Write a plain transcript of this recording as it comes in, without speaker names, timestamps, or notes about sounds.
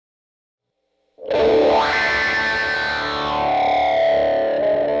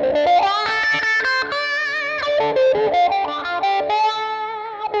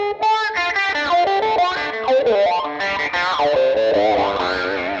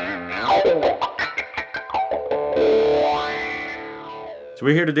So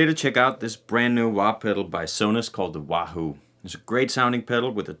we're here today to check out this brand new wah pedal by Sonuus called the Wahoo. It's a great sounding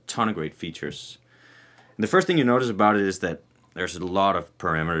pedal with a ton of great features. And the first thing you notice about it is that there's a lot of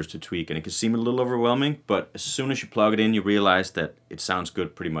parameters to tweak, and it can seem a little overwhelming, but as soon as you plug it in, you realize that it sounds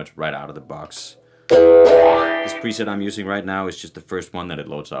good pretty much right out of the box. This preset I'm using right now is just the first one that it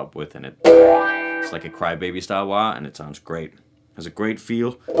loads up with, and it's like a crybaby style wah, and it sounds great. It has a great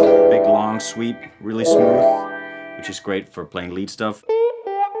feel, big long sweep, really smooth, which is great for playing lead stuff.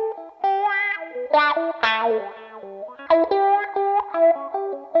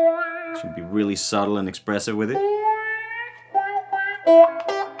 Should be really subtle and expressive with it.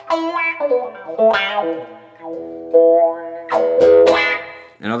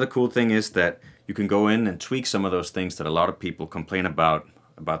 Another cool thing is that you can go in and tweak some of those things that a lot of people complain about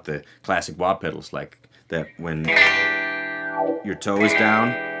the classic wah pedals, like that when your toe is down,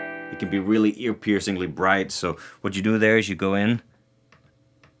 it can be really ear-piercingly bright. So what you do there is you go in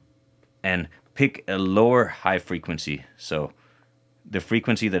and pick a lower high frequency. So the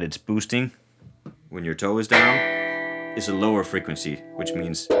frequency that it's boosting when your toe is down is a lower frequency, which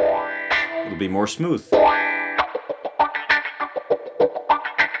means it'll be more smooth,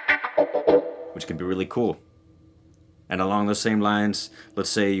 which can be really cool. And along those same lines, let's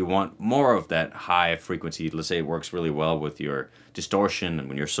say you want more of that high frequency. Let's say it works really well with your distortion and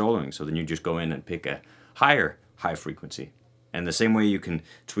when you're soloing, so then you just go in and pick a higher high frequency. And the same way you can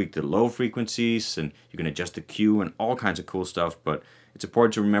tweak the low frequencies, and you can adjust the Q and all kinds of cool stuff, but it's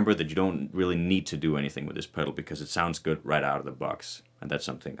important to remember that you don't really need to do anything with this pedal because it sounds good right out of the box. And that's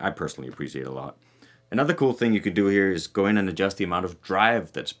something I personally appreciate a lot. Another cool thing you could do here is go in and adjust the amount of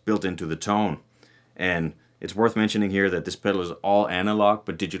drive that's built into the tone. And it's worth mentioning here that this pedal is all analog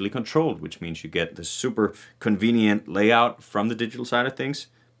but digitally controlled, which means you get the super convenient layout from the digital side of things,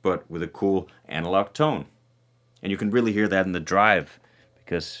 but with a cool analog tone. And you can really hear that in the drive,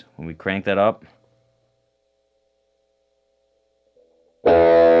 because when we crank that up,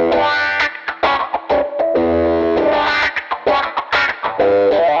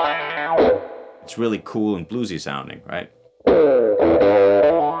 it's really cool and bluesy sounding, right?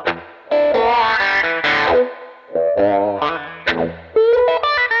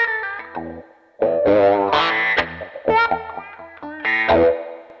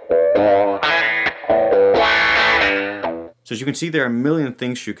 So as you can see, there are a million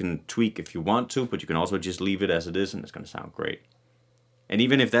things you can tweak if you want to, but you can also just leave it as it is and it's going to sound great. And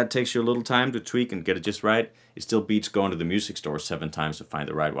even if that takes you a little time to tweak and get it just right, it still beats going to the music store 7 times to find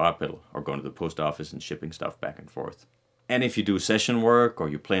the right wah pedal, or going to the post office and shipping stuff back and forth. And if you do session work or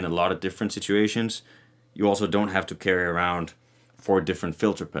you play in a lot of different situations, you also don't have to carry around 4 different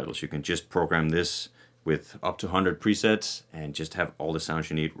filter pedals. You can just program this with up to 100 presets and just have all the sounds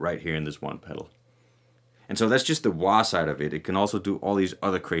you need right here in this one pedal. And so that's just the wah side of it. It can also do all these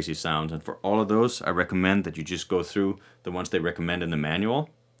other crazy sounds, and for all of those I recommend that you just go through the ones they recommend in the manual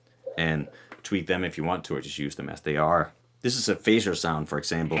and tweak them if you want to, or just use them as they are. This is a phaser sound, for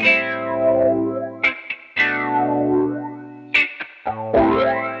example.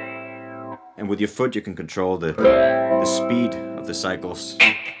 And with your foot you can control the speed of the cycles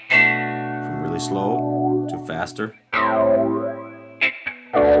from really slow to faster.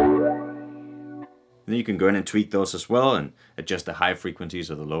 Then you can go in and tweak those as well and adjust the high frequencies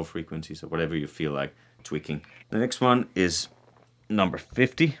or the low frequencies or whatever you feel like tweaking. The next one is number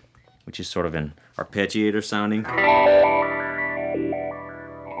 50, which is sort of an arpeggiator sounding. And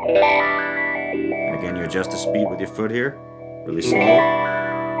again, you adjust the speed with your foot here, really slow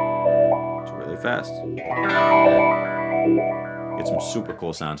to really fast. Get some super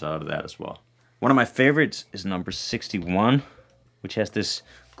cool sounds out of that as well. One of my favorites is number 61, which has this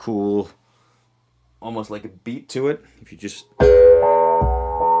cool, almost like a beat to it. If you just hit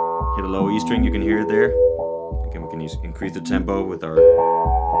a low E string, you can hear it there. Again, we can increase the tempo with our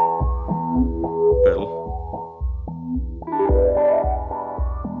pedal.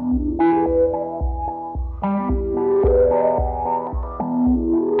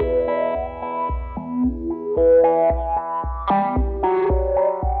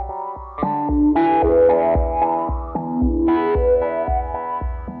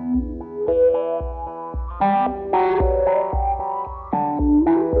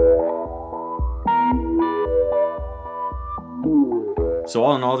 So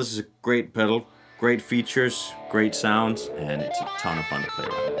all in all, this is a great pedal, great features, great sounds, and it's a ton of fun to play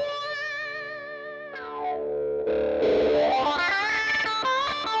around with.